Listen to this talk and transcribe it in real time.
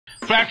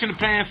Flash in the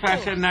pan,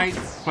 flash at night,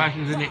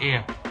 flashes in the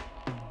air.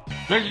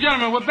 Ladies and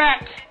gentlemen, we're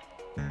back.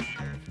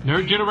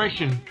 Nerd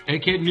Generation,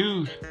 aka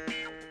News.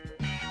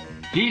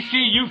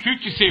 DCU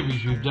Future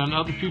Series. We've done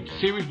other Future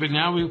Series, but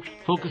now we're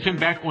focusing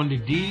back on the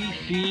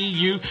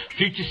DCU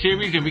Future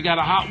Series, and we got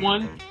a hot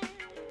one,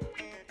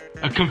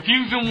 a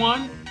confusing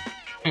one,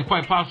 and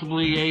quite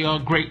possibly a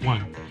great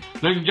one.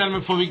 Ladies and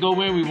gentlemen, before we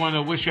go in, we want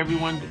to wish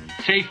everyone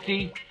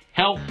safety,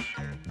 health,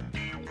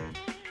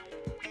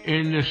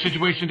 in the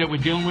situation that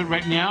we're dealing with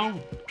right now.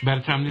 By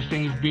the time this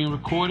thing is being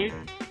recorded,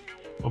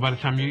 or by the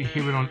time you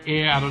hear it on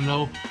air, I don't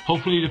know.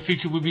 Hopefully the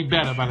future will be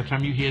better by the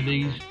time you hear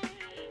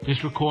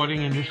this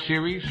recording and this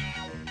series.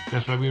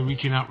 That's why we're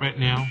reaching out right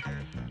now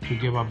to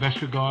give our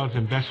best regards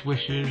and best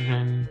wishes,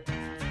 and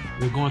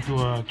we're going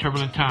through a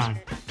turbulent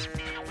time.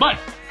 But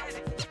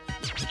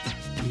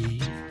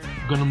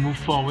we're going to move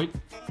forward,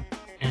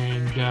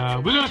 and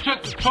we're going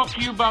to talk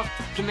to you about,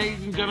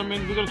 ladies and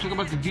gentlemen, we're going to talk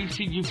about the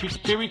DCU Future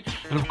Series,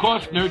 and of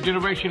course, Nerd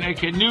Generation,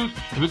 aka News,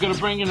 and we're going to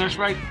bring in, that's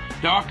right,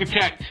 the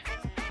architect.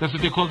 That's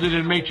what they called it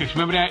in Matrix.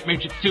 Remember that?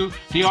 Matrix 2?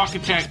 The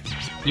architect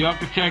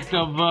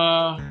of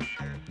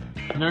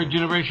Nerd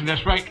Generation,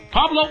 that's right.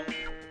 Pablo!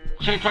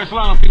 Say try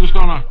Solano, people, what's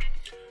going on?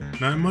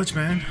 Not much,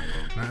 man.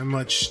 Not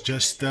much.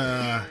 Just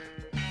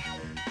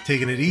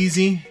taking it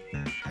easy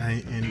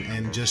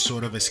and just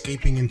sort of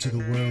escaping into the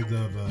world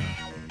of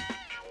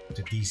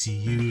the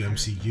DCU,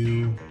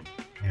 MCU,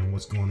 and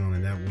what's going on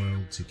in that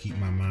world to keep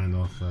my mind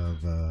off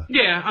of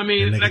yeah, I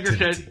mean, like I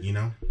said, you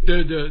know,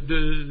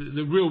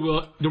 the real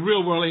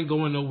world ain't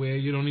going nowhere.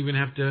 You don't even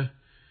have to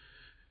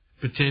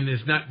pretend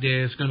it's not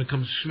there. It's going to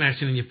come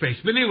smashing in your face.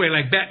 But anyway,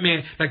 like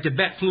Batman, like the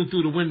bat flew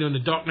through the window in The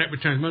Dark Knight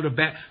Returns. Remember the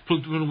bat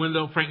flew through the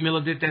window? Frank Miller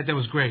did that. That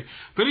was great.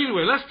 But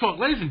anyway, let's talk.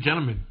 Ladies and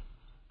gentlemen,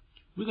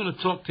 we're going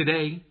to talk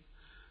today,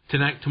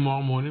 tonight,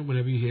 tomorrow morning,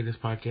 whenever you hear this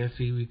podcast.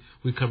 See,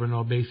 we're covering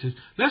all bases.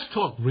 Let's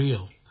talk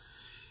real.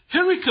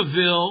 Henry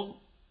Cavill,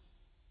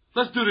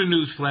 let's do the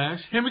news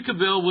flash. Henry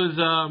Cavill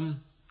was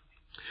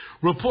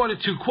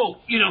reported to, quote,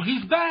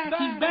 he's back.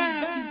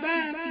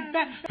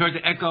 Heard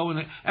the echo and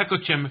the echo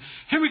chamber.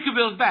 Henry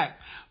Cavill's back.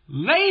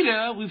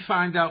 Later, we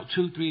find out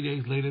 2-3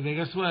 days later that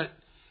guess what?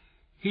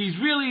 He's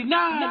really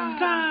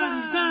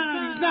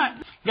not. He's not.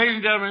 Ladies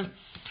and gentlemen,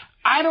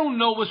 I don't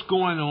know what's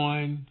going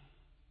on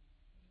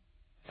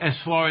as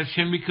far as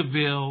Henry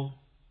Cavill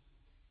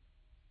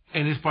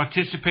and his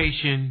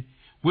participation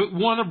with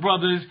Warner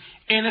Brothers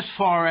and as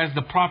far as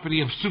the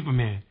property of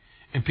Superman.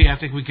 And P, I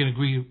think we can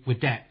agree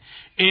with that.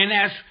 And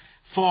as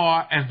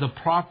far as the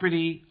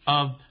property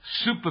of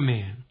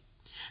Superman.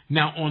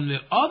 Now, on the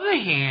other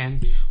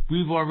hand,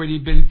 we've already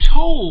been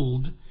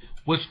told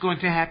what's going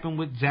to happen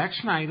with Zack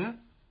Snyder.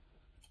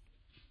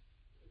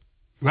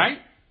 Right?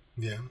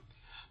 Yeah.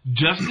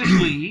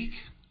 Justice League.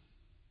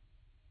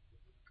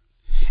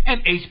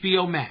 And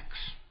HBO Max.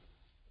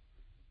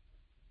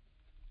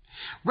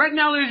 Right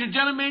now, ladies and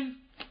gentlemen,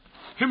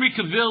 Henry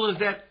Cavill is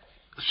that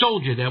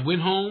soldier that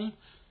went home,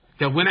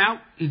 that went out.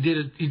 He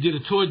did a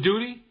tour of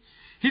duty.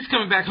 He's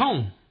coming back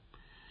home.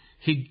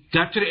 He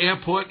got to the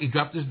airport. He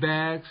dropped his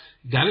bags.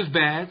 Got his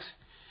bags.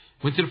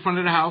 Went to the front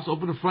of the house.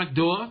 Opened the front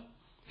door.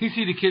 He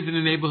see the kids in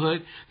the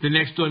neighborhood. The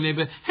next door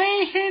neighbor.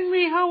 Hey,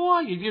 Henry, how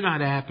are you? You know how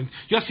that happens.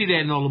 Y'all see that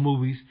in all the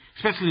movies,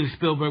 especially in the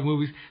Spielberg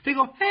movies. They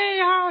go, hey,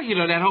 how are you?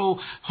 That whole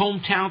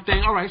hometown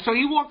thing. All right. So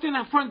he walked in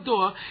that front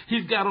door.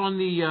 He's got on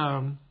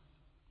the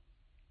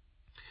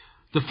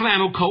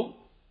flannel coat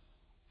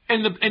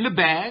and the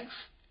bags.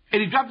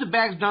 And he dropped the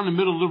bags down the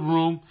middle of the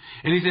room,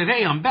 and he said,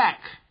 hey, I'm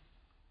back.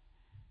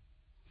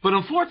 But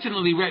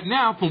unfortunately, right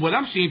now, from what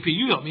I'm seeing, P,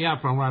 you help me out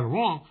if I'm right or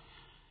wrong,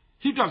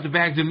 he dropped the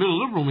bags in the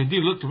middle of the room, and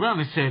then looked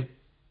around and said,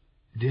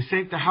 this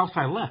ain't the house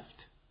I left.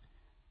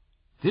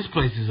 This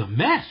place is a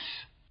mess.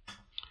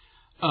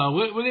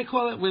 What do they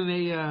call it when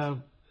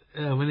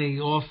they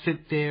all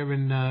sit there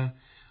and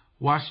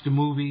watch the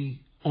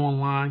movie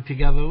online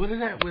together? What is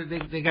that?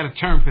 They got a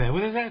term for that.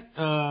 What is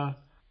that?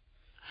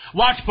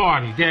 Watch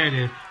party. There it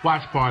is.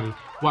 Watch party.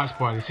 Watch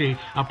party. See,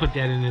 I'll put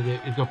that in there.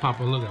 It's going to pop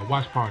a look at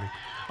watch party.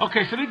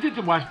 Okay, so they did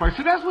the watch party.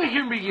 So that's where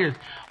Henry is.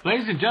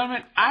 Ladies and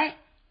gentlemen,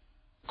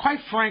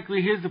 quite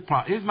frankly, here's the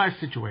problem. Here's my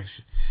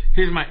situation.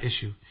 Here's my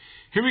issue.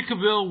 Henry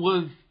Cavill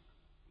was,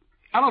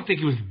 I don't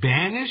think he was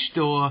banished,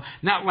 or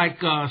not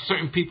like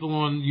certain people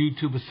on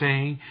YouTube are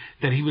saying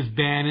that he was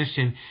banished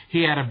and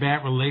he had a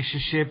bad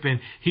relationship and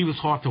he was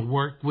hard to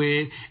work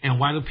with, and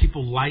why do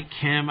people like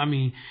him? I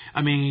mean,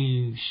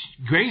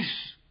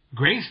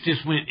 Grace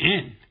just went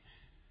in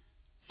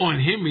on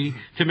Henry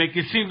to make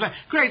it seem like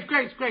Grace.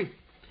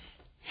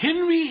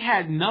 Henry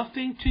had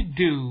nothing to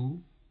do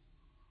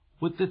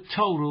with the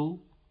total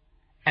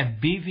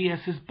at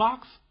BVS's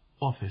box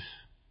office.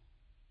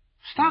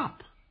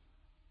 Stop.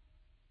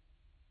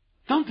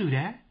 Don't do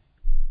that.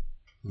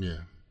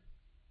 Yeah.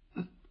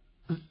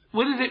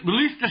 What is it?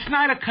 Release the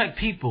Snyder Cut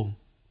people.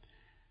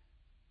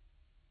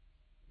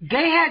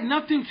 They had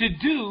nothing to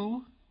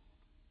do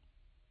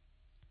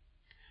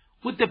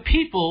with the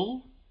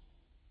people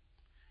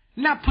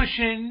not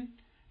pushing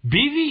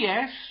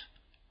BVS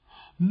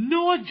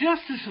nor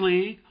Justice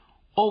League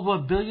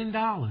over $1 billion.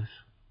 Yeah.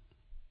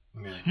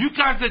 You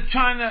guys are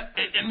trying to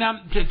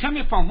now. Tell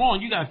me if I'm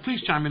wrong. You guys,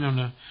 please chime in on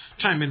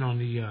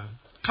the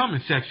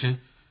comment section.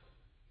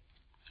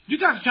 You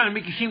guys are trying to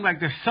make it seem like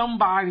there's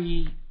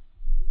somebody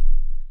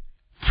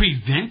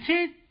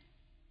prevented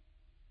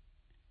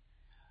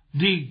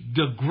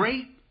the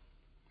great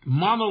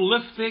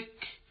monolithic.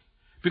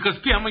 Because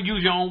P, I'm gonna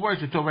use your own words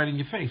to throw right in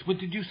your face. What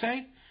did you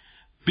say?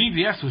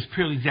 BVS was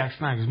purely Zack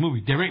Snyder's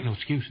movie. There ain't no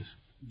excuses.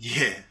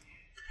 Yeah,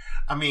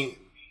 I mean,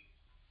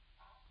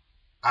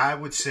 I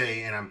would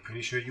say, and I'm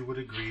pretty sure you would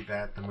agree,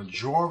 that the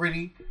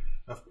majority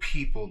of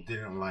people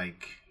didn't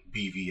like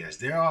BVS.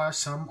 There are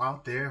some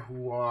out there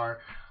who are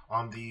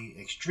on the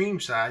extreme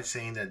side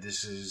saying that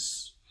this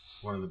is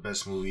one of the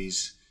best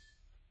movies.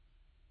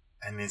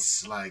 And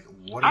it's like,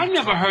 what are I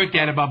never heard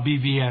that about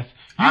BVS.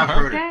 I've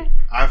heard that?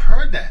 I've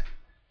heard that.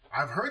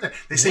 I've heard that.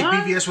 They say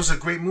BVS was a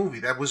great movie.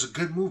 That was a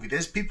good movie.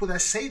 There's people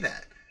that say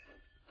that.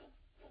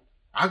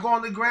 I go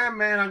on the gram,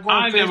 man. I go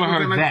on Facebook. Never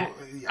heard that.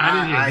 I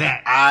didn't hear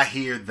that. I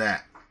hear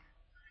that.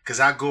 Because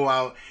I go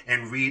out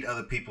and read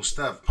other people's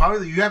stuff.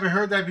 Probably you haven't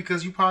heard that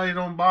because you probably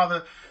don't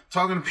bother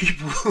talking to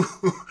people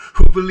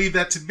who believe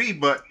that to be.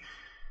 But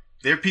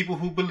there are people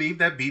who believe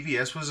that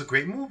BVS was a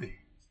great movie.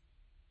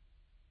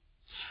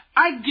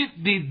 I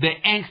get the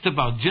angst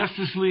about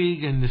Justice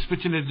League and the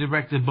switching of the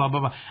director, blah, blah,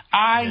 blah.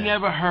 I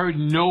never heard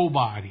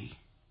nobody.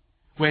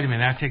 Wait a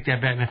minute, I take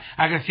that back now.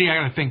 I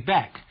gotta think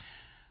back.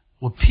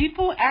 Were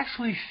people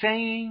actually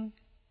saying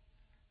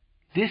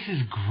this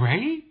is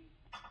great?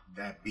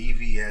 That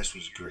BVS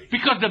was great.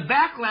 Because the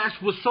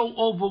backlash was so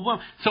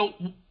overwhelming.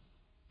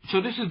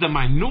 So this is the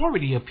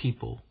minority of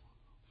people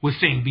were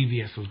saying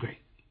BVS was great.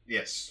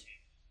 Yes.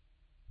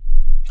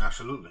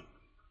 Absolutely.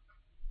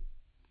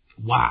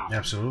 Wow.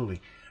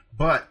 Absolutely.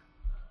 But,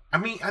 I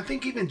mean, I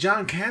think even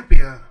John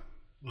Campia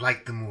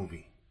liked the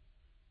movie.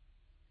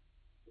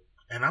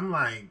 And I'm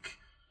like,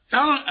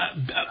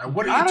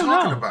 what are you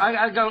talking about?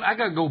 I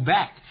gotta go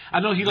back.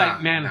 I know he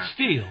liked Man of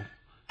Steel.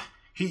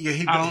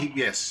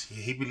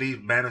 He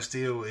believes Man of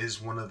Steel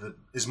is one of the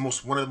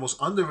most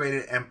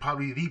underrated and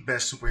probably the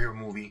best superhero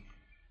movie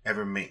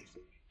ever made.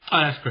 Oh,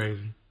 that's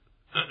crazy.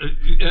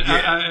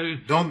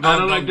 Don't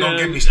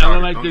get me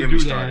started. Don't get me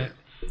started.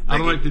 I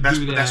don't like to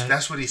do that.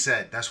 That's what he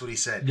said. That's what he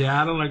said.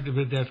 Yeah, I don't like to,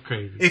 but that's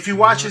crazy. If you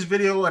watch his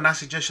video, and I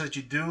suggest that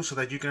you do, so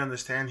that you can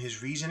understand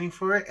his reasoning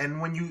for it,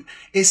 and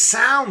it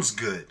sounds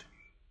good.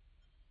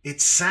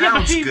 It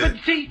sounds good.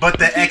 But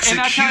the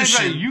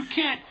execution, you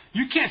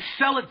can't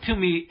sell it to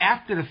me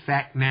after the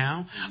fact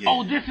now. Yeah.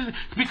 Oh, this is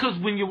because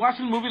when you're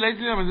watching the movie,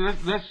 ladies and gentlemen,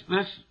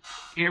 let's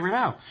air it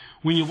out.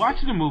 When you're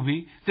watching the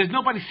movie, there's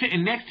nobody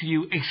sitting next to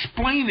you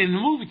explaining the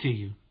movie to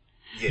you.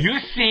 Yeah.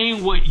 You're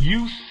seeing what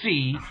you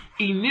see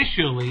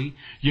initially.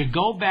 You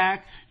go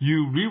back,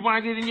 you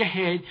rewind it in your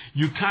head,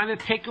 you kind of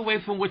take away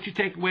from what you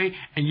take away,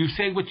 and you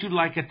say what you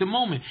like at the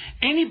moment.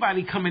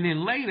 Anybody coming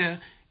in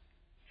later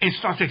and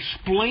starts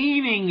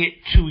explaining it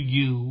to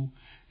you,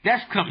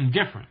 that's something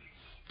different.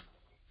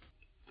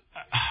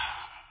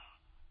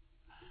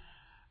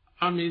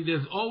 I mean,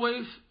 there's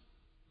always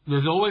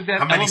that.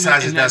 How many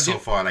sides is that so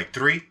far? Like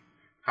 3?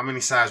 How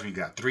many sides we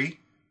got? 3?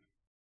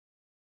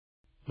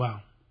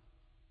 Wow.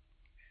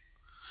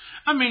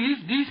 I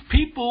mean, these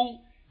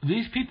people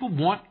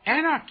want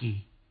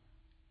anarchy.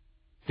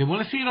 They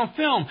want to see it on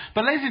film.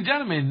 But ladies and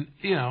gentlemen,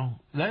 you know,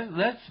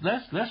 let's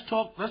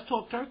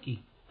talk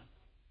turkey.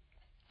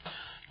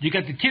 You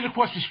got the kid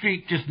across the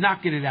street just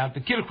knocking it out. The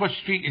kid across the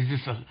street is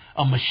just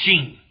a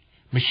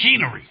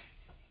machinery.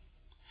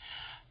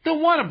 The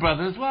Warner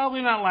Brothers, well,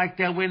 we're not like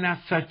that. We're not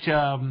such.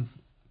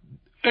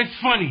 It's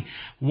funny.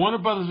 Warner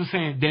Brothers was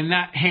saying they're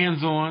not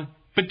hands-on,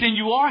 but then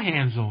you are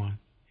hands-on.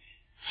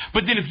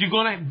 But then if you're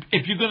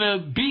gonna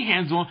be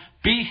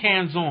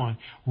hands-on.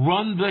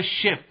 Run the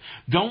ship.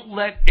 Don't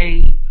let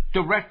a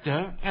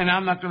director, and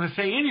I'm not gonna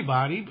say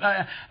anybody,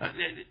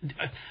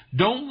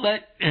 don't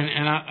let,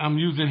 and I'm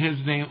using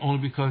his name only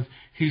because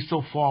he's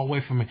so far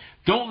away from me.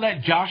 Don't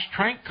let Josh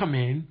Trank come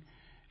in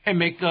and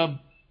make a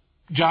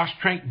Josh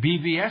Trank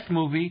BVS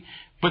movie,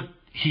 but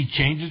he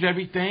changes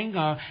everything.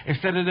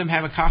 Instead of them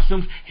having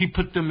costumes, he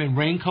put them in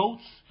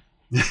raincoats.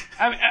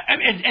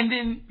 And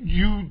then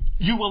you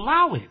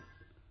allow it.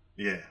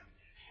 Yeah.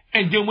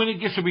 And then when it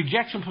gets a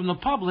rejection from the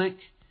public,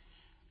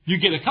 you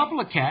get a couple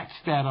of cats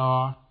that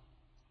are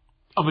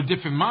of a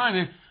different mind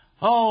and,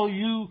 oh,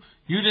 you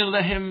didn't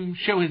let him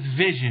show his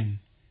vision.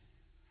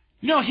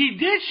 No, he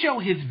did show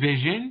his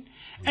vision,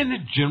 and the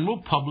general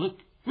public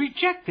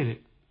rejected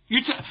it.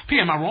 P,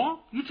 am I wrong?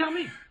 You tell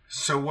me.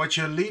 So what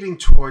you're leading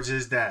towards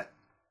is that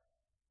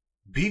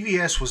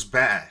BVS was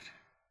bad,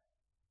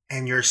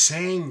 and you're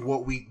saying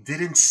what we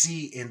didn't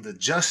see in the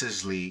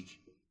Justice League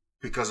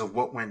because of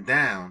what went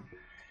down,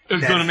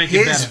 it's going to make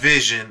it better. His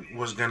vision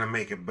was going to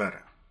make it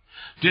better.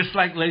 Just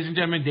like, ladies and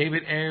gentlemen,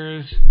 David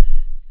Ayer's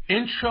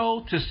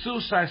intro to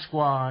Suicide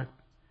Squad,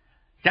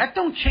 that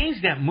don't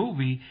change that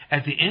movie.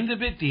 At the end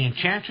of it, the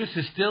Enchantress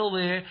is still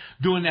there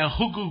doing that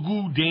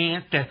hoo-goo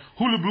dance, that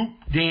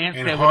hula-bloop dance.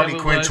 And Harley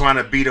Quinn trying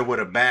to beat her with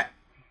a bat.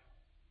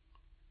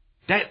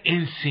 That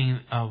end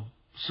scene of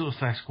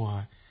Suicide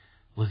Squad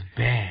was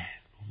bad.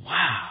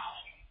 Wow.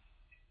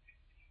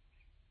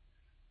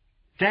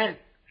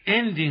 That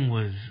ending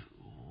was,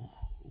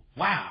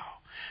 wow.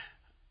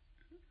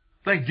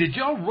 Like, did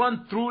y'all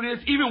run through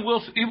this? Even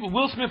Will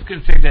Smith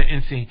couldn't say that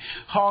in scene.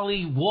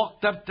 Harley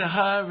walked up to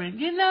her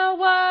and, you know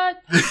what?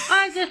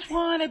 I just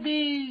want to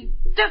be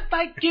just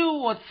like you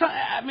or something.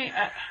 I mean,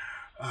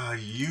 are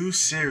you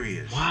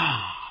serious?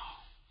 Wow.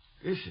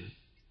 This is.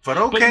 But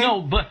okay.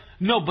 But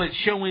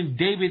showing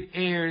David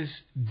Ayer's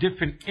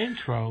different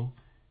intro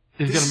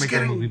is going to make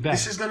that movie better.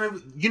 This is going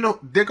to,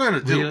 they're going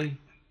to do it.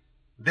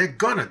 They're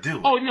going to do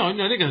it. Oh, no,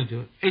 they're going to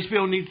do it.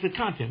 HBO needs the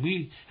content.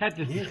 We had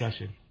this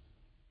discussion.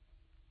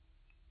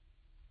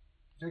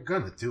 They're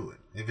gonna do it.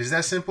 If it's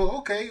that simple,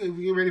 okay. If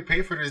you already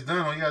pay for it, it's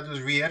done. All you gotta do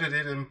is re-edit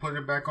it and put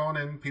it back on,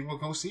 and people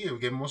go see it. We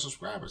get more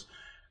subscribers.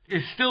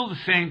 It's still the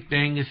same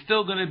thing. It's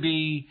still gonna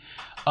be,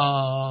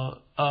 what's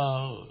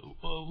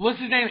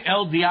his name?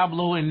 El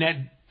Diablo and that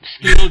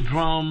steel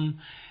drum,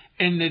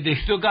 and they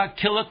still got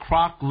Killer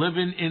Croc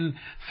living in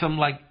some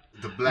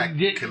the black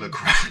Killer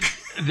Croc.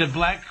 The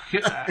black.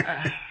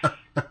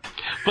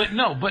 But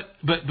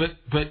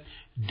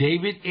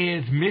David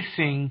Ayer's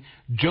missing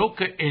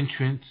Joker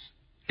entrance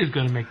is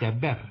going to make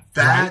that better.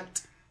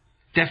 That's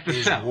the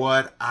sell.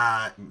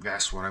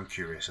 That's what I'm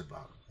curious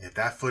about. If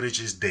that footage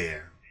is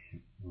there,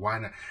 why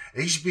not?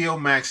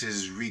 HBO Max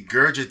is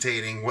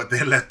regurgitating what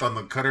they left on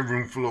the cutting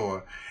room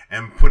floor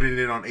and putting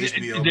it on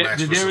HBO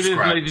Max for there it is,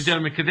 subscribers. ladies and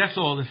gentlemen, because that's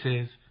all this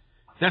is.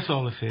 That's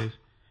all this is.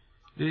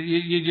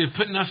 You're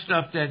putting up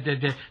stuff that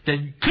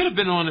could have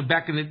been on it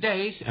back in the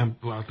day.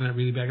 Well, it's not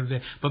really back in the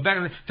day, but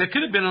that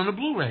could have been on the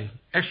Blu-ray.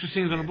 Extra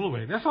scenes on the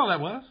Blu-ray. That's all that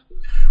was.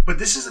 But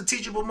this is a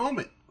teachable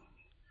moment.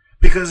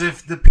 Because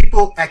if the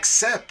people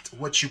accept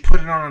what you put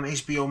it on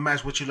HBO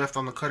Max, what you left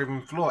on the cutting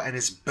room floor, and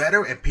it's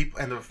better, and people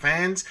and the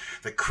fans,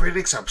 the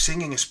critics are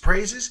singing his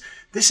praises,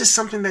 this is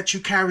something that you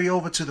carry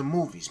over to the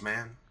movies,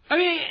 man. I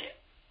mean,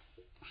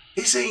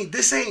 this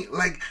ain't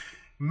like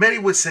many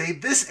would say,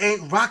 this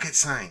ain't rocket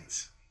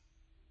science.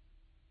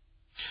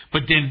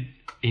 But then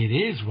it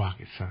is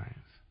rocket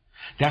science.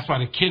 That's why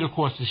the kid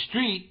across the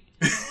street,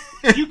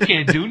 you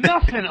can't do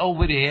nothing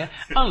over there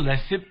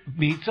unless it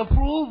meets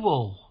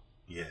approval.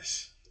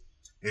 Yes.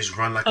 It's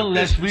run like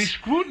unless a business. We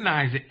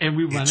scrutinize it and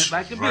we run it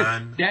like a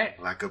business.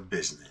 Like a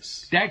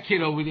business. That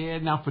kid over there,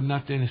 not for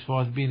nothing as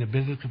far as being a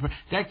business.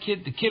 The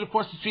kid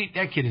across the street,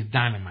 that kid is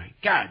dynamite.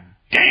 God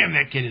damn,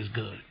 that kid is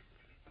good.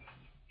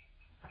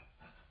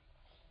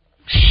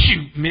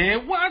 Shoot,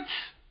 man, what?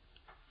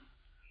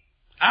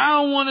 I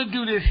don't want to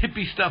do this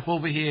hippie stuff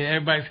over here.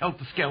 Everybody's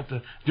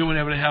helter-skelter, doing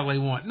whatever the hell they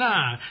want.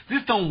 Nah,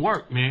 this don't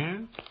work,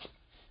 man.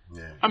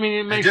 Yeah. I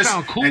mean, it may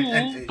sound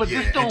cool, but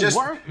this don't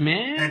work,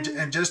 man.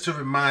 And just to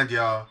remind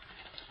y'all,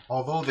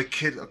 although the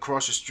kid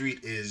across the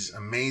street is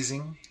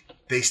amazing,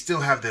 they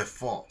still have their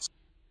faults.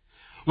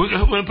 Well,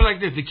 put it like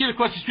this. The kid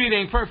across the street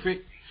ain't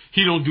perfect.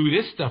 He don't do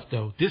this stuff,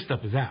 though. This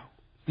stuff is out.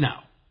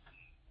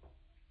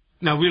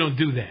 No, we don't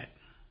do that.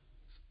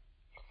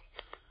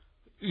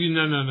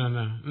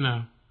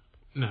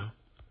 No.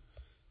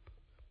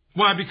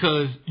 Why?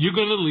 Because you're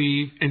going to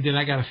leave, and then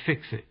I got to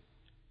fix it.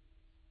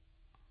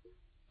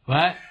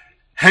 What?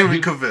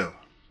 Henry Cavill.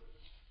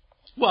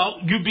 Well,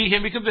 you be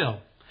Henry Cavill.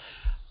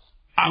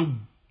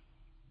 I'm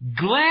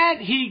glad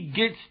he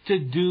gets to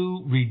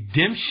do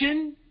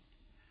redemption,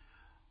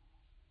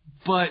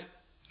 but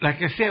like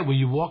I said, when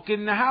you walk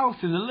in the house,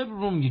 in the living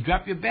room, you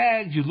drop your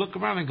bags, you look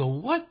around and go,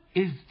 what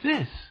is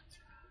this?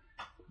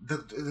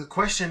 The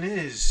question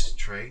is,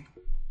 Trey,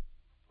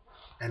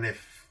 and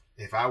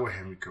if I were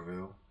Henry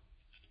Cavill,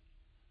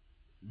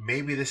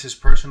 maybe this is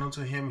personal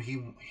to him. He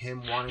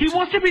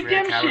wants to be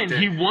redemption.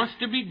 He wants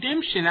to be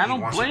redemption. I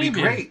don't blame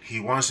him. He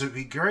wants to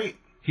be great.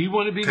 He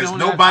wants to be because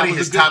nobody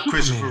has topped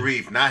Christopher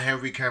Reeve. Not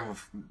Henry Cavill.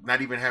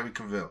 Not even Henry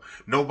Cavill.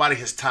 Nobody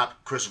has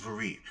topped Christopher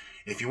Reeve.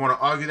 If you want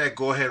to argue that,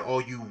 go ahead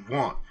all you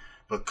want.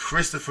 But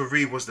Christopher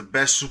Reeve was the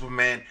best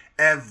Superman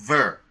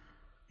ever.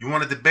 You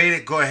want to debate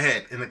it? Go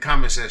ahead in the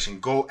comment section.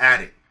 Go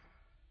at it.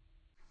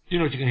 You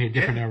know what you're gonna hear?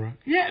 Different era.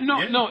 Yeah,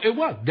 no, it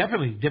was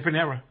definitely different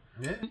era.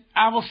 Yeah.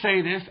 I will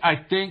say this. I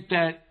think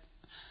that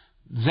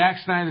Zack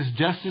Snyder's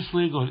Justice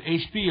League on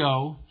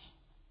HBO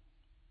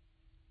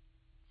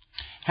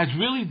has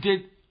really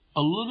did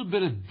a little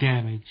bit of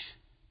damage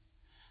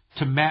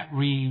to Matt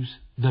Reeves'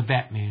 The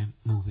Batman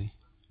movie.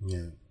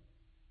 Yeah.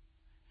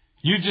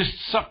 You just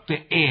sucked the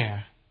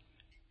air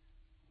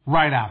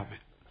right out of it.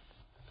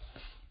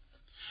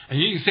 And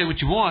you can say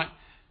what you want,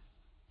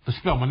 but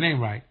spell my name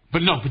right.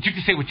 But you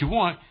can say what you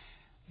want.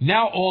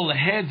 Now all the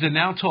heads are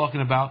now talking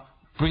about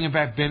bringing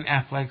back Ben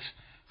Affleck's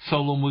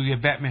solo movie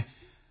of Batman.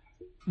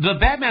 The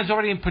Batman's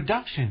already in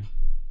production.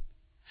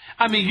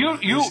 I mean,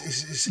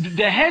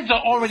 the heads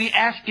are already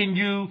asking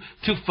you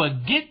to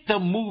forget the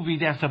movie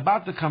that's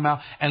about to come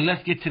out and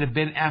let's get to the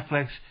Ben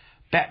Affleck's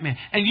Batman.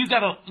 And you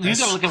gotta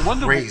look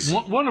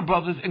at Warner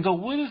Brothers and go,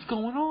 what is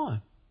going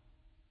on?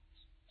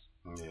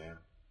 Yeah.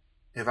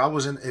 If I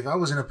was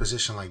in a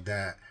position like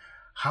that,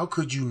 how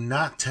could you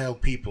not tell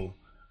people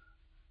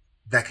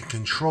that can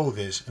control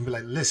this and be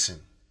like,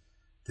 listen,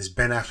 this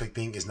Ben Affleck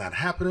thing is not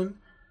happening.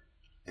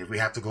 If we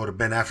have to go to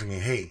Ben Affleck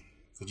and, hey,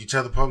 could you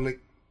tell the public,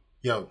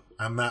 yo,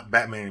 I'm not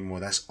Batman anymore.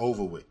 That's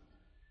over with.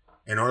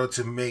 In order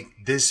to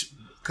make this,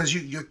 because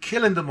you're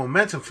killing the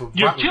momentum for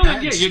you're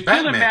Batman.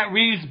 killing Matt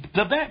Reeves,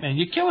 the Batman.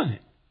 You're killing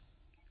it.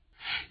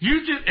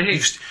 You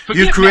just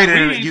forget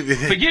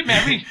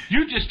Matt Reeves.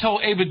 You just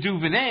told Ava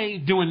DuVernay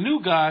doing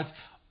New Gods,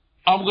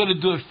 I'm going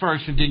to do it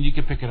first, and then you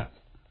can pick it up.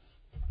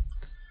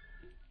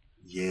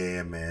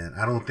 Yeah, man.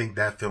 I don't think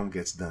that film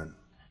gets done.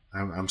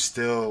 I'm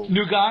still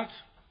New Gods.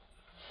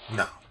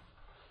 No.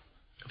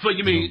 So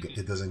you mean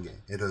it doesn't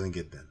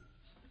get done?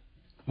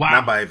 Wow.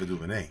 Not by Ava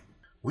DuVernay.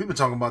 We've been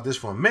talking about this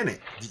for a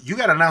minute. You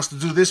got announced to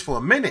do this for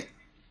a minute.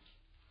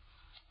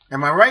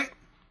 Am I right?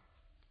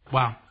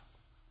 Wow.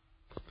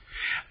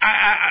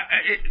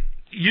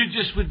 You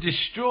just would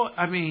destroy.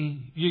 I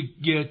mean,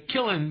 you're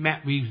killing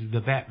Matt Reeves, the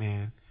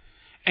Batman,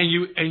 and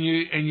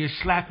you're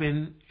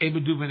slapping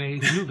Ava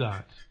DuVernay's New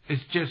Gods.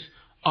 It's just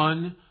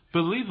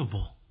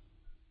unbelievable.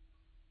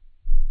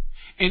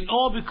 And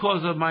all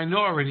because a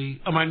minority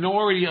of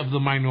the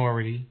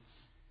minority,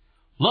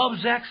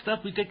 loves Zack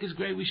stuff. We think it's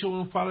great. We show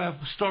them follow that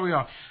story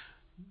arc.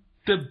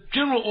 The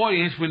general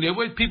audience, when there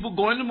were people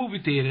going to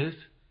movie theaters,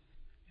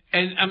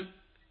 and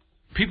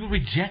people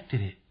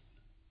rejected it.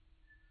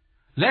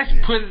 Let's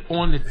put it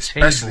on the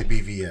table. Especially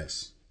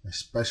BVS.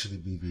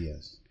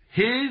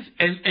 His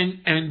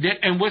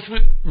and what's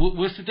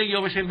the thing you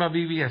always say about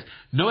BVS?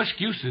 No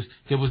excuses.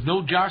 There was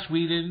no Joss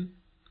Whedon.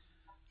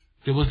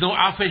 There was no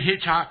Alfred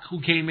Hitchcock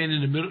who came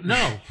in the middle.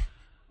 No,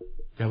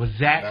 that was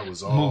Zack's movie. That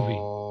was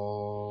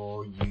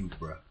all you,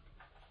 bro.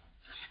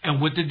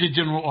 And what did the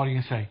general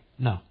audience say?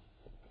 No.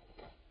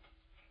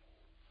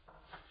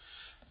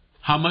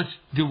 How much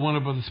did Warner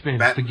Brothers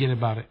spend? Forget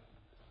about it.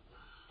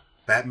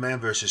 Batman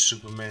versus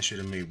Superman should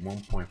have made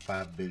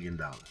 $1.5 billion.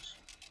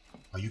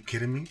 Are you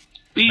kidding me?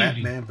 Easy.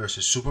 Batman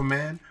versus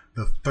Superman,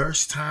 the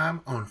first time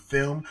on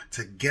film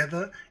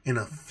together in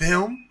a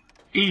film.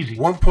 Easy.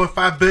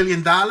 $1.5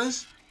 billion?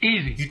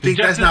 Easy. You think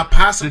that's not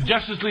possible? The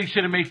Justice League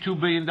should have made $2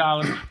 billion,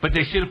 but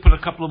they should have put a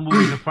couple of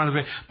movies in front of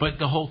it. But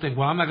the whole thing,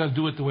 well, I'm not going to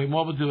do it the way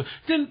Marvel do it.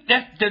 Then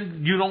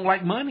you don't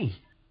like money.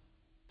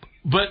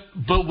 But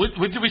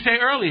what did we say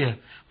earlier?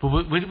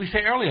 What did we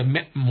say earlier?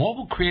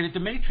 Marvel created the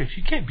Matrix.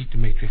 You can't beat the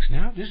Matrix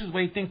now. This is the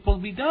way things supposed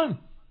to be done.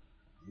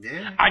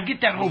 Yeah. I get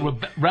that whole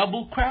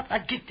rebel crap. I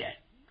get that.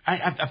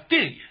 I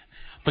feel you.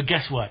 But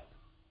guess what?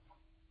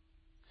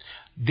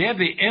 They're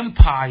the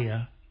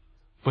empire,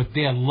 but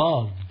they're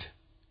loved.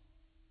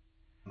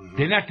 Mm-hmm.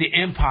 They're not the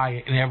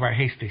empire and everybody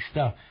hates their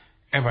stuff.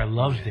 Everybody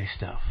loves their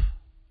stuff.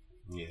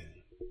 Yeah.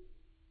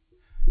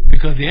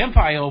 Because the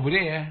empire over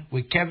there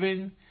with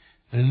Kevin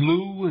and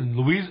Lou and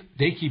Louise,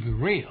 they keep it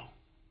real.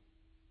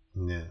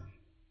 Yeah.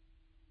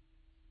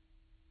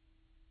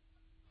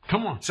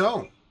 Come on.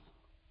 So.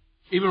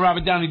 Even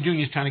Robert Downey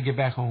Jr. is trying to get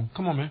back home.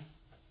 Come on, man.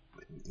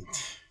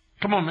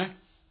 Come on, man.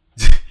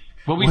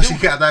 What we Once doing?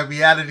 he got that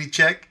reality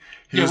check.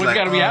 Once he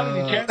got a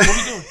reality check, what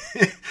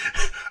we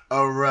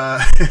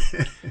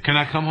doing? Can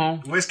I come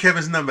home? Where's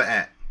Kevin's number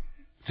at?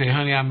 Say,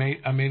 honey, I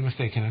made a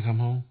mistake. Can I come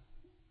home?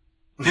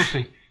 We'll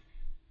see.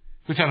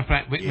 We're trying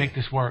to make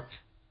this work.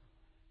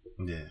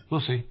 Yeah.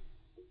 We'll see.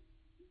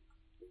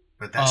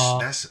 But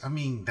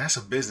that's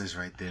a business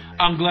right there, man.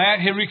 I'm glad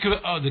Henry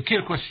Cavill, the kid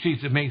across the street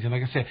is amazing.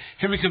 Like I said,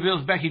 Henry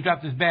Cavill's back. He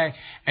dropped his bag,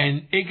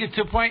 and it gets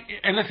to a point.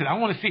 And listen, I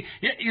want to see.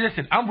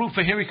 Listen, I'm rooting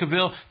for Henry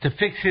Cavill to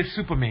fix his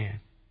Superman.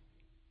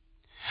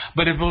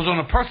 But if it was on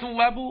a personal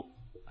level,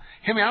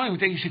 Henry, I don't even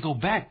think he should go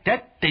back.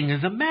 That thing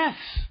is a mess.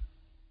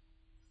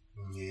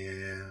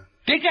 Yeah.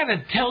 They got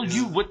to tell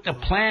you what the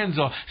plans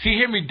are. See,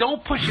 Henry,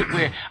 don't push it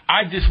where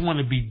I just want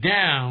to be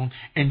down,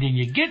 and then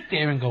you get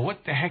there and go,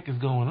 what the heck is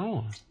going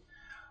on?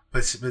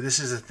 But this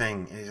is the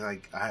thing. It's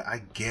like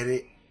I get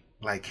it.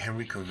 Like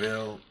Henry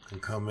Cavill can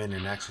come in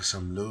and ask for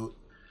some loot.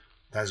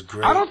 That's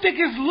great. I don't think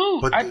it's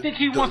loot. But I think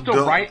he wants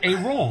to right a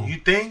wrong. You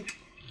think?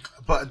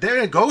 But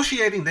they're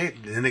negotiating.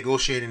 They're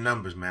negotiating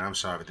numbers, man. I'm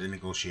sorry, but they're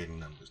negotiating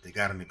numbers. They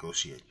got to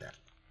negotiate that.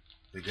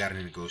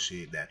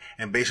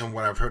 And based on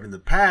what I've heard in the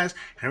past,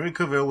 Henry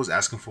Cavill was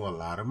asking for a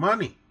lot of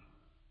money.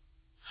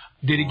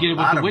 Did he get it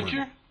with The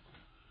Witcher?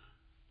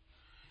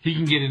 He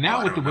can get it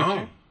now with The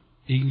Witcher.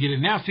 He can get it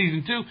now.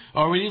 Season 2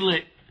 already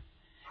lit.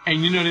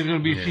 And you know there's going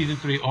to be a season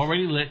 3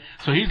 already lit.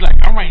 So he's like,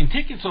 I'm writing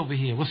tickets over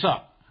here. What's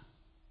up?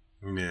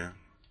 Yeah.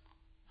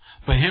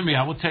 But Henry,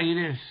 I will tell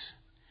you this.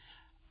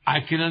 I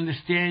can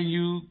understand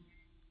you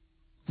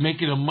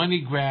making a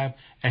money grab,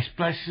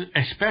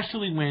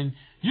 especially when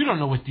you don't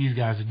know what these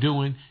guys are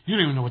doing. You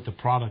don't even know what the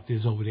product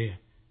is over there.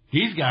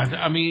 These guys,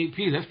 I mean,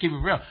 let's keep it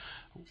real.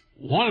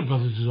 Warner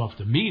Brothers is off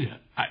the meter.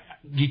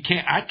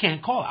 I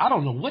can't call it. I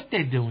don't know what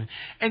they're doing.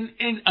 And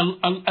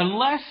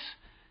unless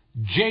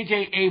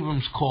J.J.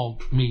 Abrams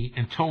called me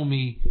and told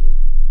me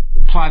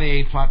plot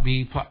A, plot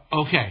B,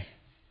 okay.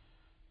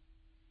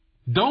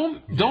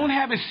 Don't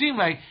have it seem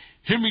like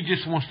Henry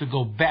just wants to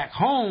go back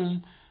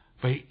home,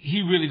 but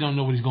he really don't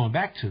know what he's going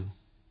back to.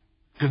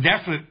 Because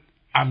that's what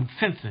I'm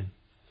sensing.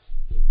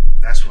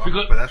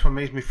 But that's what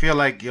makes me feel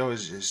like,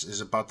 it's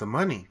about the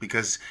money.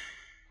 Because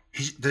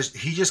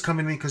he just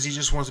coming in because he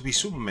just wants to be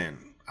Superman.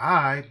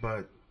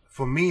 But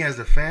for me as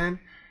the fan,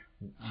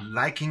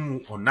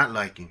 liking or not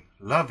liking,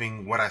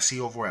 loving what I see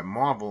over at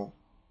Marvel,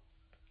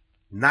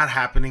 not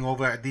happening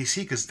over at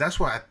DC, because that's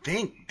what I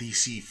think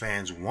DC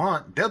fans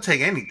want. They'll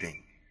take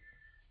anything.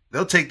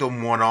 They'll take the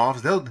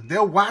one-offs.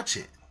 They'll watch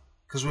it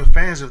because we're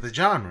fans of the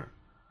genre.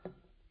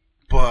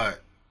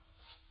 But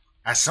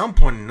at some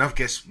point, enough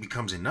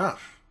becomes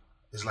enough.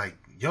 It's like,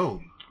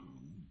 yo,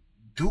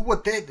 do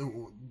what they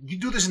do. You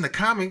do this in the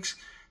comics.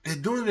 They're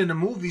doing it in the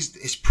movies.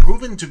 It's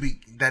proven to be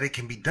that it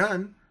can be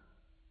done.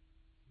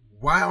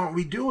 Why aren't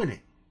we doing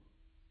it?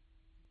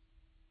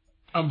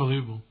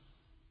 Unbelievable.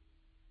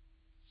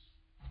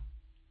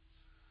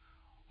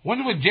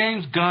 Wonder what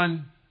James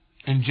Gunn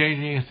and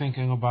JJ are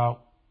thinking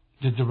about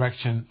the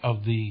direction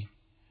of the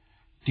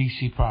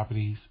DC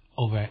properties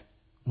over at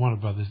Warner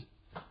Brothers,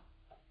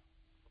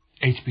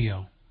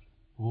 HBO,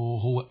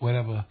 or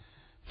whatever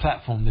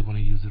platform they want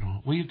to use it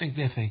on. What do you think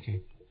they're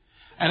thinking?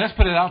 And let's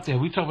put it out there.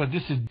 We talk about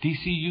this is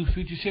DCU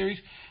Future Series.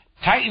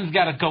 Titans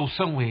got to go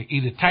somewhere.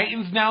 Either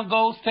Titans now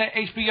goes to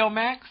HBO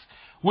Max,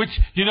 which,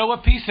 you know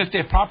what, Pete, since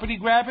they're property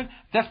grabbing,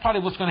 that's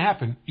probably what's going to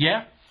happen.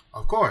 Yeah?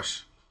 Of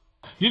course.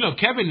 You know,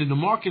 Kevin, and the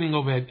marketing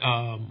over at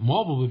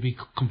Marvel would be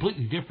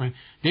completely different.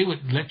 They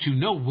would let you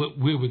know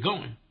where we're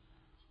going.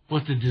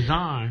 What's the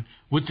design?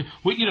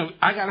 You know,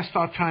 I got to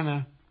start trying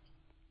to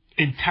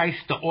entice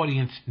the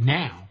audience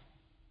now.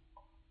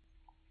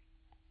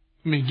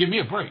 I mean, give me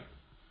a break.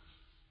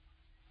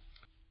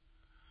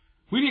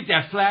 We need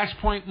that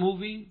Flashpoint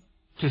movie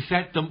to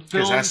set the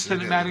film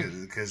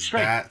cinematic because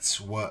straight. That's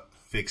what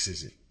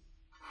fixes it.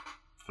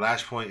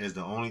 Flashpoint is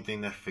the only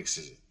thing that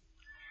fixes it.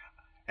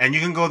 And you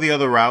can go the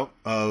other route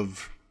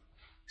of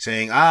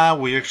saying,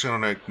 we're just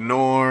going to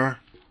ignore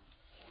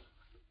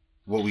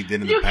what we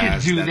did in the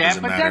past. You can do that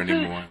doesn't but matter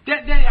anymore.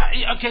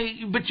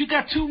 Okay, but you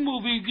got two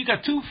movies, you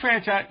got two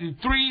franchises,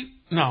 three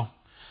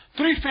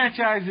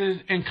franchises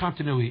in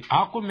continuity.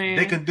 Aquaman.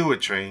 They can do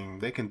it, Train.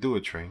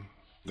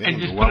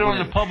 And just put it on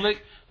the public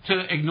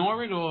to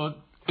ignore it, or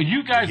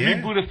you guys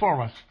reboot it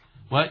for us.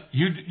 What?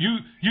 You do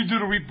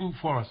the reboot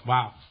for us.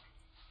 Wow.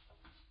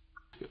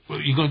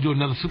 You gonna do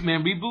another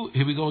Superman reboot?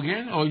 Here we go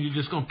again? Or you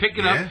just gonna pick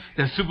it up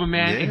that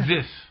Superman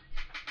exists?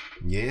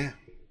 Yeah.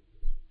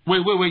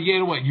 Wait, what?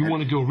 You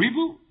want to do a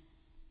reboot?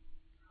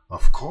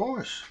 Of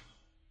course.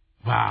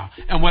 Wow.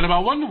 And what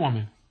about Wonder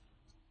Woman?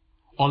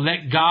 Or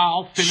let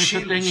Gal finish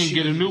her thing and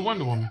get a new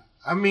Wonder Woman?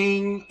 I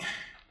mean,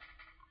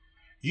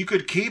 you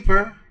could keep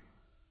her.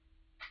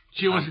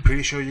 I'm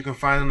pretty sure you can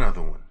find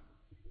another one.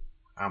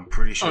 I'm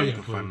pretty sure you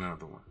can find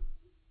another one.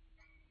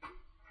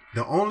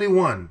 The only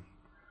one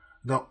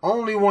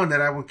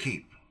that I would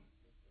keep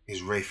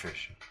is Ray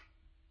Fisher.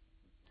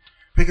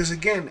 Because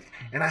again,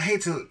 and I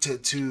hate to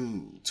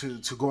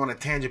go on a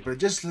tangent, but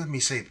just let me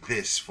say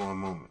this for a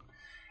moment.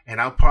 And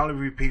I'll probably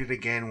repeat it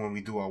again when we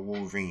do our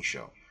Wolverine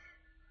show.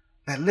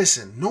 That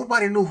listen,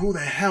 nobody knew who the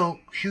hell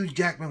Hugh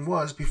Jackman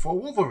was before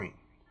Wolverine.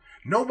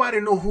 Nobody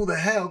knew who the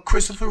hell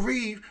Christopher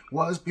Reeve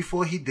was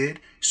before he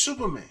did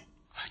Superman.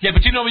 Yeah,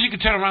 but you know what? You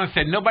could turn around and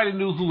say nobody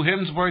knew who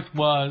Hemsworth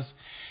was.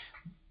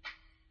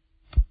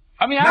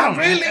 I mean, Not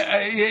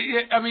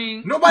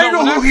really. Nobody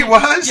knew who he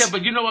was. Yeah,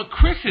 but you know what?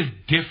 Chris is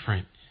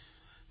different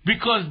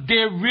because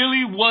there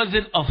really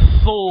wasn't a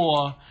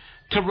Thor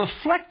to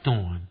reflect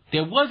on.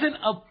 There wasn't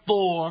a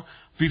Thor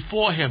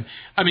before him.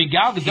 I mean,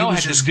 Gal Gadot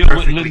had to deal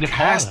with Linda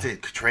Carter.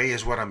 Trey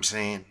is what I'm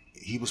saying.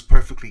 He was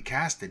perfectly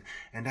casted,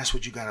 and that's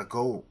what you gotta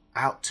go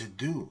out to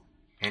do.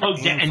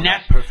 And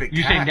that's perfect.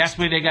 You saying that's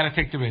where they gotta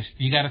take the risk.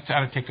 You gotta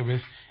try to take a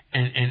risk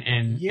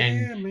and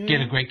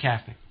get a great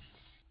casting.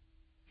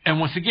 And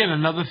once again,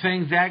 another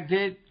thing Zach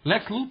did,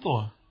 Lex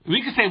Luthor.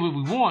 We can say what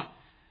we want,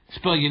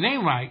 spell your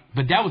name right,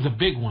 but that was a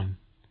big one.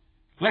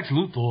 Lex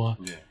Luthor,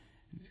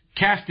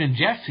 casting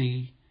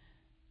Jesse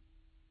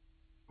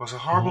was a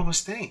horrible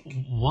mistake.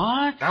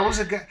 What? That was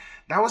a guy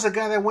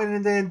that went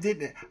in there and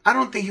did it. I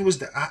don't think he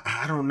was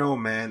I don't know,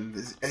 man.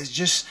 It's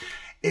just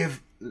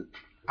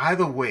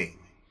either way.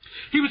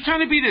 He was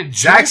trying to be the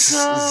Zack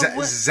Snyder.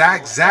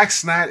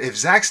 If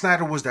Zack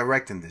Snyder was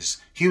directing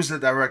this, he was the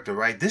director,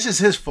 right? This is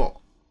his fault.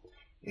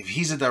 If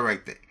he's a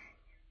director,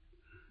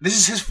 this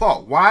is his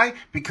fault. Why?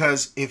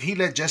 Because if he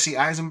let Jesse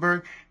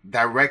Eisenberg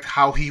direct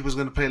how he was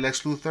going to play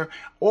Lex Luthor,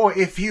 or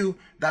if you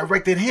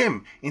directed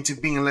him into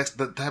being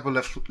the type of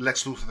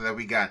Lex Luthor that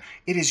we got,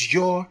 it is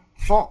your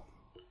fault.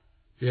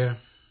 Yeah.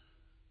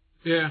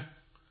 There's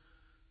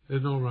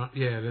no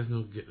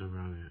getting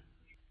around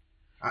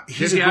that.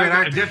 He's a great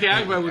actor. Jesse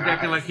Eisenberg was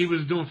acting like he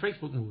was doing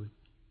Facebook movies.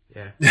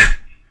 Yeah.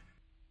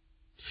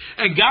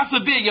 And God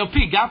forbid you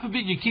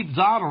keep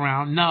Zod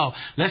around. No,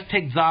 let's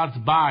take Zod's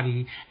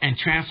body and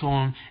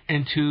transform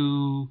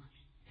into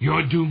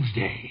your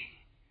Doomsday.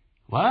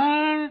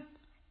 What?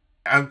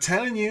 I'm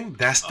telling you,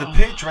 that's the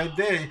pitch right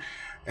there.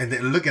 And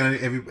then looking at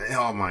everybody,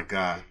 oh my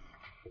God.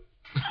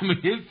 I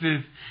mean, it's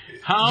just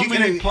how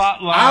many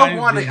plot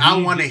lines? I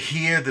want to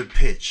hear the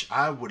pitch.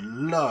 I would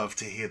love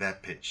to hear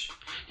that pitch.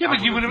 Yeah,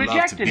 but you would have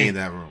rejected it. To be in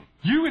that room.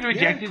 You would have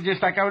rejected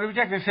just like I would have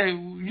rejected. Say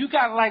you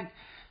got like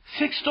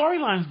 6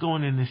 storylines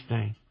going in this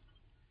thing.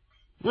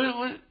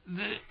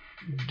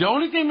 The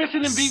only thing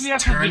missing in BVS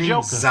is the Turning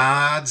Joker.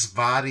 Zod's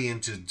body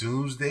into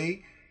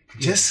Doomsday.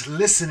 Just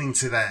listening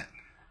to that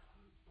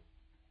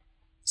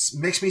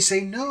makes me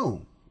say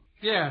no.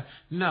 Yeah,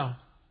 no.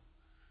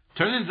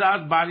 Turning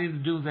Zod's body into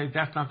Doomsday,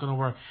 that's not going to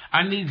work.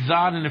 I need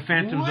Zod in the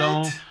Phantom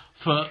Zone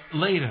for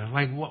later.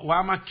 Like, why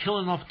am I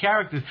killing off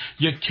characters?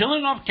 You're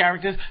killing off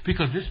characters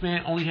because this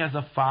man only has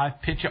a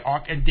 5-picture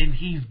arc and then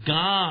he's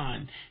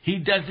gone. He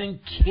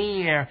doesn't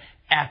care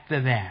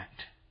after that.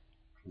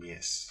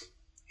 Yes.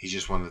 He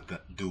just wanted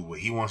to do what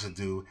he wants to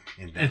do,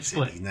 and that's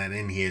it. He's not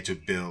in here to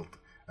build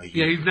a universe.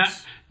 Yeah, he's not.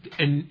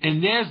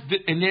 And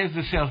there's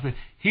the salesman.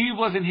 He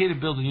wasn't here to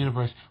build a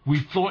universe. We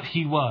thought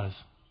he was.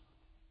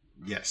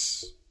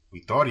 Yes,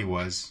 we thought he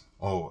was.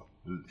 Or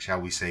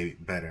shall we say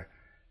better,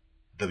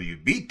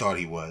 WB thought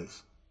he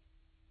was.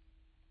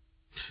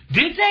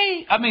 Did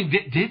they? I mean,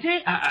 did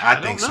they? I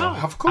think don't know.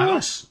 So.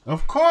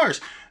 Of course.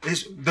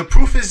 The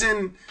proof is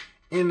in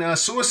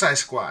Suicide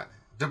Squad.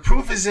 The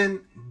proof is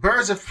in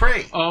Birds of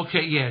Prey.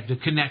 Okay, yeah, the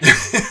connection.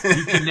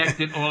 You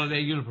connected all of their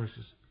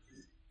universes.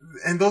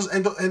 And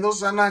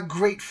those are not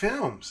great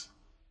films.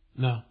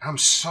 No. I'm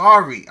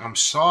sorry.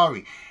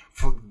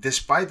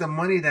 Despite the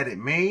money that it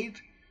made,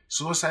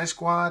 Suicide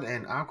Squad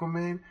and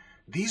Aquaman,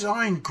 these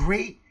aren't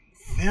great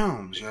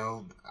films,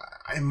 yo.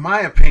 In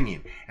my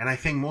opinion, and I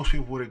think most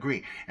people would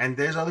agree. And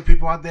there's other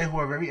people out there who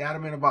are very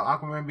adamant about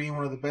Aquaman being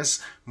one of the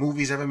best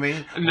movies ever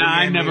made. Nah,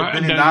 I never.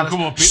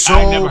 Come on, so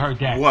I never heard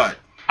that. What?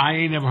 I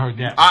ain't never heard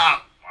that.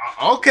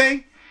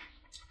 Okay.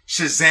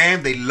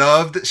 Shazam, they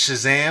loved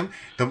Shazam.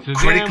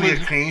 Critically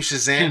acclaimed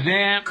Shazam.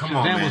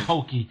 Shazam was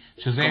hokey.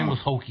 Shazam was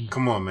hokey.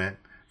 Come on, man.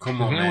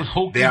 Come on, man. Was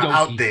hokey They're dokey.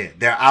 out there.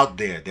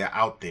 They're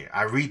out there.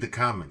 I read the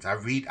comments. I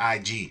read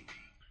IG.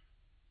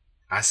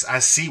 I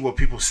see what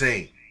people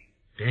say.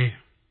 Damn.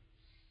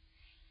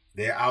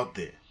 They're out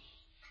there.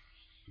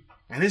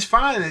 And it's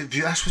fine if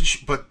that's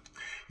what but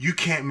you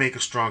can't make a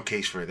strong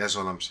case for it. That's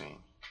all I'm saying.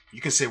 You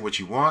can say what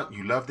you want.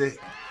 You loved it.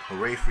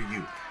 Hooray for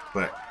you.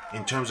 But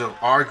in terms of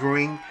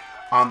arguing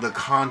on the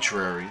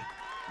contrary,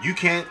 you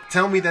can't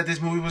tell me that this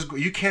movie was good.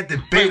 You can't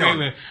debate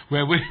on it.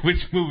 Wait, which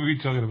movie are we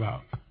talking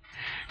about?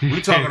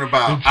 We're talking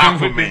about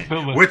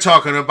Aquaman. We're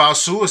talking about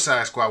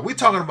Suicide Squad. We're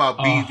talking about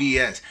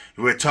BVS.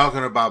 We're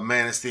talking about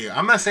Man of Steel.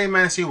 I'm not saying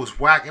Man of Steel was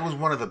whack. It was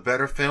one of the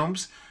better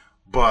films.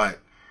 But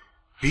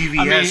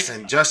BVS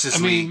and Justice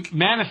League,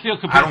 Man of Steel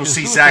I don't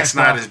see Zack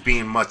Snyder as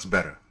being much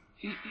better.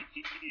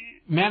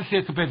 Man of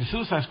Steel compared to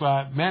Suicide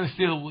Squad, Man of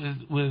Steel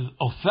was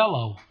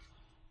Othello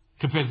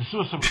compared to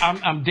Suicide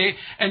Squad. I'm Dave,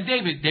 and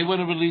David, they want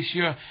to release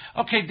your...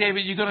 Okay,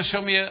 David, you're going to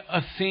show me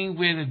a scene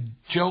where the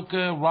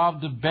Joker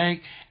robbed the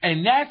bank,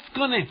 and that's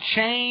going to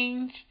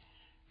change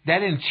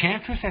that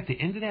Enchantress at the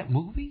end of that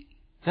movie?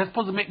 That's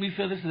supposed to make me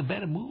feel this is a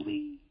better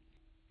movie?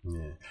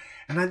 Yeah.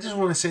 And I just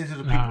want to say to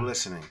the people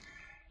listening,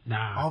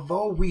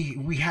 although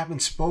we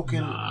haven't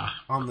spoken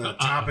on the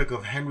topic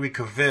of Henry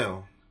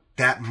Cavill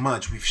that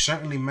much, we've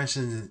certainly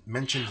mentioned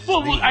his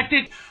name. I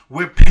think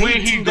we're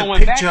painting the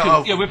picture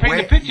of we're painting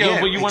the picture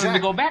of where you want him to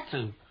go back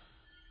to.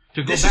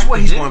 This is what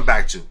he's going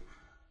back to.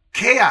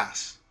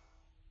 Chaos.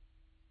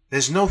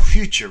 There's no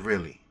future,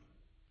 really.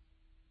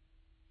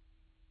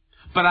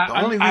 But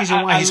the only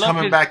reason why he's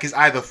coming back is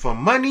either for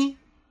money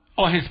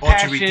or his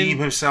passion, to redeem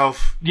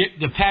himself. Yeah,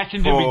 the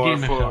passion to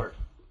redeem himself.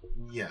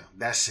 Yeah,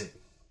 that's it.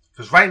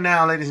 Because right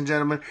now, ladies and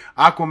gentlemen,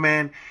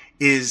 Aquaman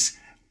is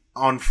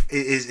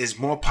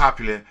more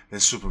popular than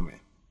Superman,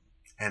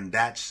 and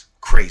that's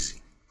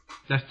crazy.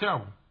 That's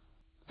terrible.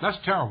 That's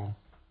terrible,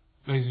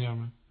 ladies and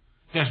gentlemen.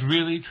 That's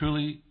really,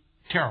 truly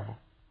terrible.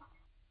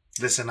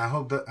 Listen, I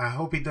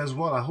hope he does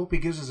well. I hope he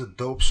gives us a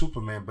dope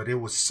Superman, but it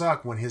would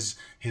suck when his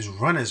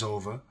run is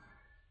over,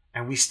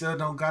 and we still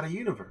don't got a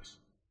universe.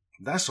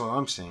 That's all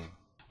I'm saying.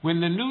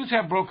 When the news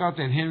had broke out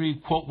that Henry,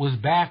 quote, was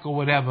back or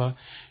whatever,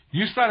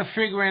 you started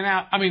figuring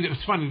out, I mean, it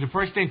was funny. The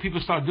first thing people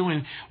started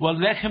doing, well,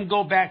 let him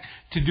go back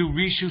to do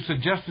reshoots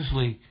of Justice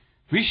League.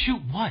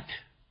 Reshoot what?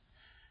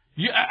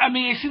 I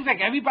mean, it seems like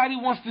everybody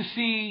wants to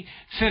see,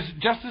 since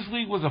Justice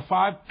League was a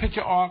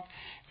 5-picture arc,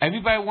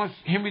 everybody wants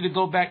Henry to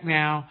go back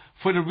now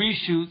for the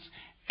reshoots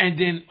and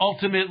then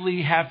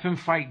ultimately have him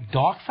fight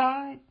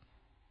Darkseid?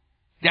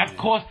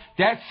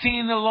 That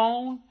scene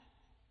alone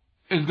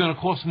is going to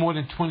cost more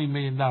than $20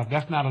 million.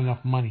 That's not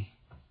enough money.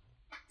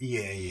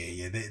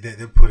 Yeah.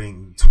 They're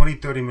putting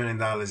 $20-30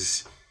 million,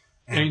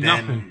 and ain't then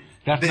nothing.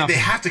 That's nothing. They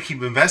have to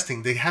keep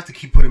investing. They have to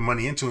keep putting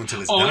money into it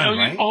until it's done,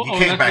 right? You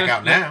can't back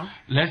out now.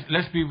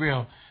 Let's be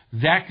real.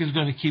 Zach is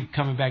going to keep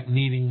coming back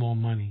needing more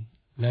money.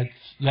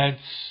 Let's.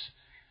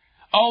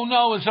 Oh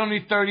no, it's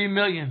only $30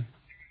 million.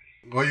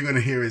 All you're going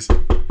to hear is.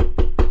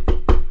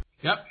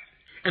 Yep.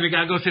 And the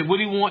guy goes say, "What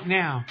do you want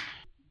now?"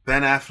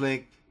 Ben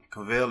Affleck,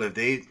 Cavill, if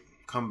they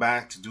come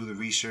back to do the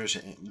research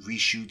and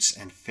reshoots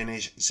and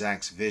finish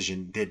Zach's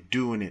vision, they're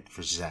doing it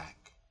for Zach.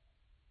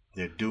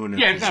 They're doing it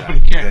for Zach.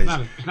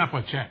 Yeah, it's not for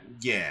a check.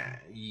 Yeah.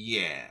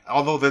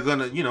 Although they're going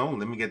to,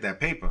 let me get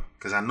that paper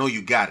because I know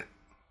you got it.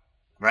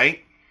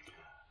 Right?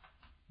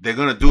 they're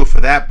gonna do it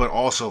for that, but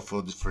also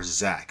for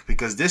Zack,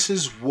 because this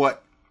is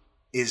what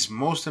is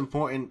most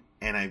important,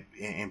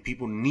 and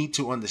people need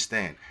to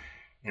understand.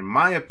 In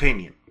my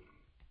opinion,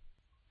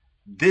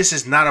 this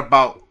is not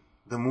about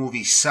the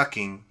movie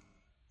sucking,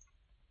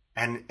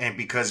 and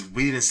because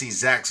we didn't see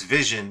Zack's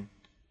vision,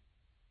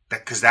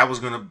 because that was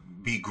gonna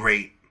be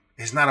great.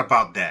 It's not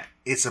about that.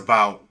 It's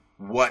about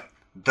what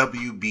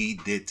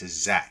WB did to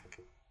Zack.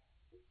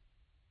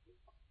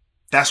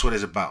 That's what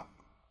it's about.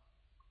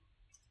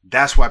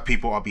 That's why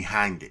people are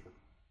behind it.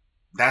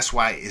 That's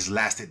why it's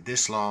lasted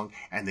this long,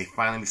 and they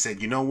finally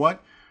said, you know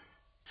what?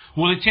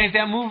 Will it change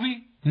that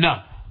movie?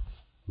 No.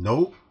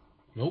 Nope.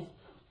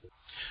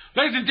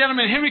 Ladies and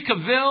gentlemen, Henry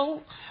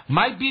Cavill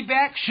might be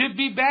back, should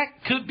be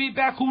back, could be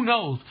back, who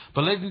knows?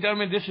 But ladies and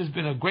gentlemen, this has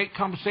been a great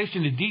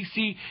conversation. The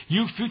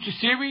DCU Future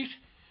Series,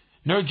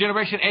 Nerd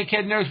Generation,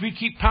 egghead nerds, we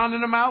keep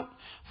pounding them out,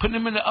 putting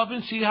them in the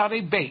oven, see how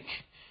they bake.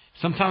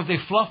 Sometimes they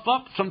fluff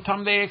up,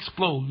 sometimes they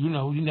explode. You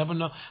know, you never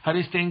know how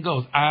this thing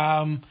goes.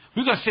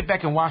 We're going to sit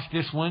back and watch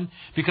this one,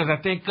 because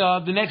I think the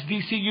next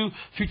DCU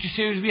Future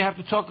Series we have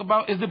to talk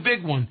about is the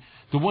big one.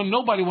 The one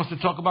nobody wants to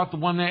talk about, the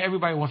one that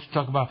everybody wants to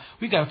talk about.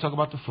 We got to talk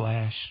about The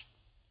Flash.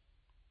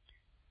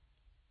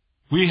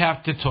 We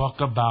have to talk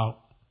about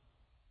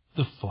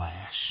The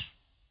Flash.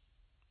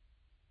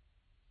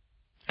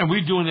 And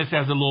we're doing this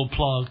as a little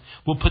plug.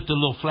 We'll put the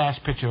little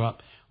Flash picture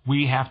up.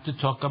 We have to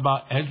talk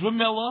about Ezra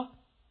Miller,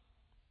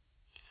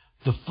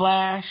 The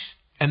Flash,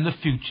 and the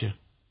future.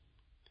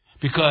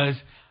 Because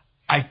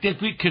I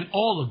think we can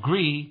all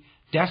agree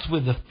that's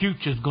where the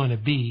future's going to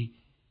be,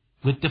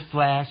 with The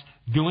Flash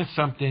doing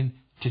something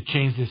to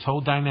change this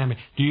whole dynamic.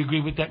 Do you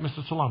agree with that,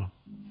 Mr. Solano?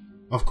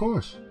 Of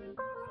course.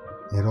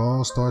 It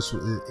all starts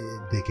with,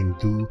 they can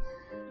do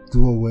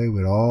away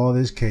with all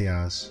this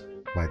chaos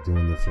by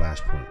doing the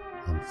Flashpoint.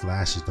 And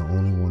Flash is the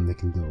only one that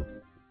can do it.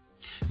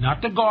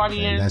 Not the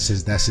Guardians.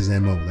 And that's his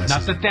MO.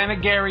 Not the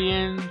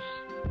Thanagarians.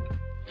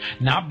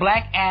 Not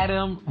Black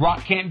Adam.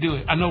 Rock can't do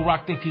it. I know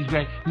Rock thinks he's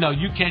great. No,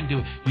 you can't do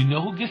it. You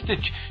know who gets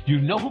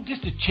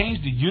to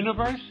change the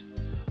universe?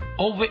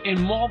 Over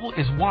in Marvel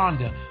is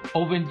Wanda.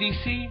 Over in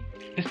DC,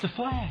 it's the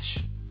Flash.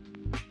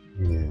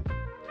 Yeah.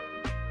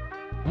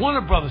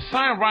 Warner Brothers,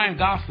 sign Ryan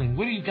Gosling.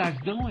 What are you guys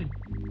doing?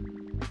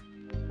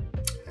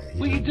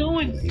 What are you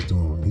doing? He's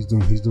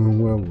doing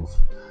Werewolf.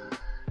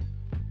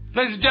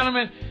 Ladies and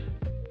gentlemen,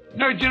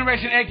 Nerd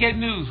Generation Egghead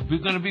News. We're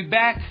going to be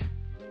back,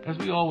 as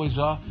we always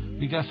are.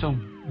 We got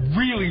some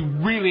really,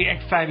 really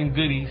exciting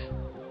goodies.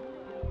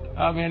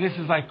 Oh man, this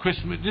is like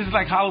Christmas. This is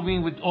like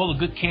Halloween with all the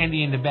good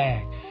candy in the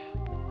bag.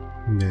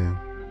 Yeah.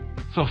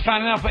 So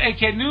signing out for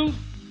Egghead News.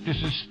 This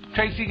is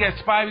Tracy at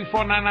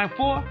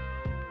Spivey4994.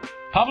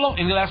 Pablo,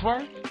 any last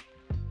words?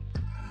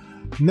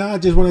 No, I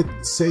just want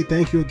to say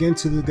thank you again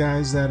to the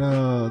guys that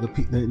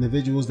the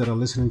individuals that are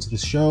listening to the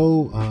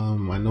show.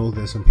 I know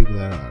there's some people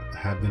that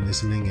have been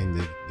listening, and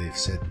they've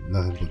said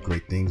nothing but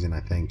great things, and I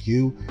thank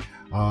you.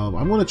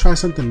 I'm going to try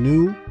something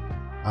new.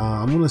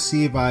 I'm going to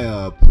see if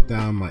I put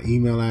down my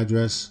email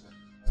address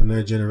for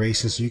Nerd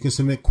Generation, so you can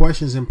submit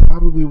questions, and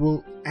probably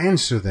will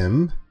answer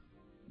them.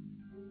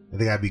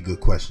 They gotta be good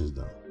questions,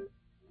 though.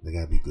 They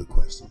gotta be good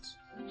questions.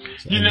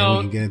 So, you know,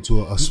 we can get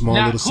into a small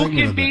little segment.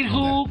 Who can beat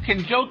who?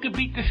 Can Joker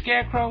beat the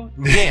Scarecrow?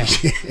 Yeah,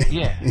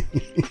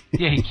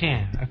 yeah, he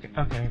can.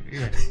 Okay.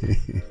 Yeah.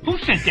 Who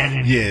sent that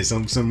in? Yeah,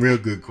 some real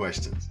good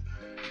questions,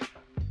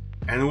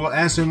 and we'll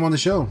answer them on the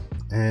show.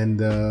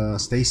 And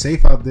stay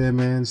safe out there,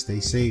 man. Stay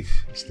safe.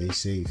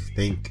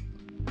 Think.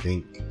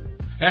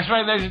 That's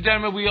right, ladies and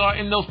gentlemen. We are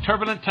in those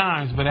turbulent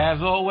times, but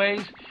as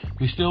always,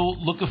 we're still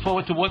looking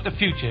forward to what the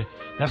future.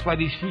 That's why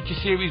these future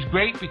series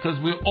great, because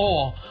we're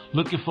all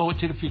looking forward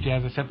to the future.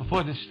 As I said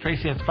before, this is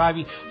Tracy at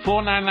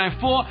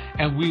Spivey4994,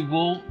 and we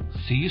will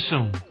see you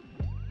soon.